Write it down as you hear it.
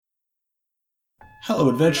Hello,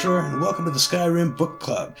 adventurer, and welcome to the Skyrim Book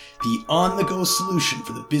Club, the on-the-go solution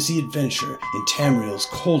for the busy adventure in Tamriel's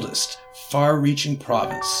coldest, far-reaching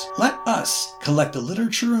province. Let us collect the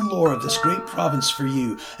literature and lore of this great province for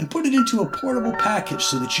you and put it into a portable package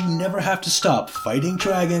so that you never have to stop fighting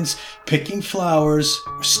dragons, picking flowers,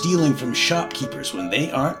 or stealing from shopkeepers when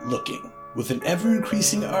they aren't looking. With an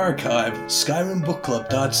ever-increasing archive,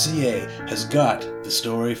 SkyrimBookClub.ca has got the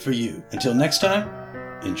story for you. Until next time,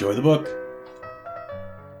 enjoy the book.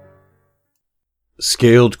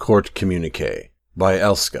 Scaled Court Communique by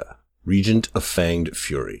Elska, Regent of Fanged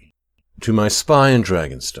Fury. To my spy in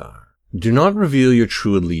Dragonstar, do not reveal your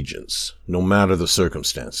true allegiance, no matter the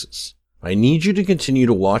circumstances. I need you to continue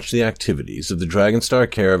to watch the activities of the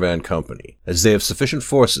Dragonstar Caravan Company, as they have sufficient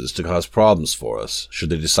forces to cause problems for us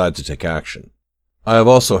should they decide to take action. I have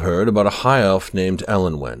also heard about a high elf named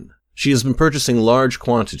Elenwen. She has been purchasing large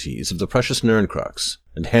quantities of the precious Nirncrux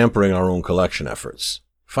and hampering our own collection efforts.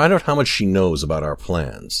 Find out how much she knows about our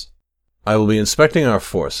plans. I will be inspecting our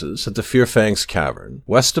forces at the Fearfang's Cavern,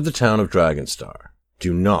 west of the town of Dragonstar.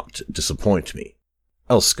 Do not disappoint me.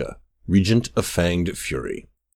 Elska, Regent of Fanged Fury.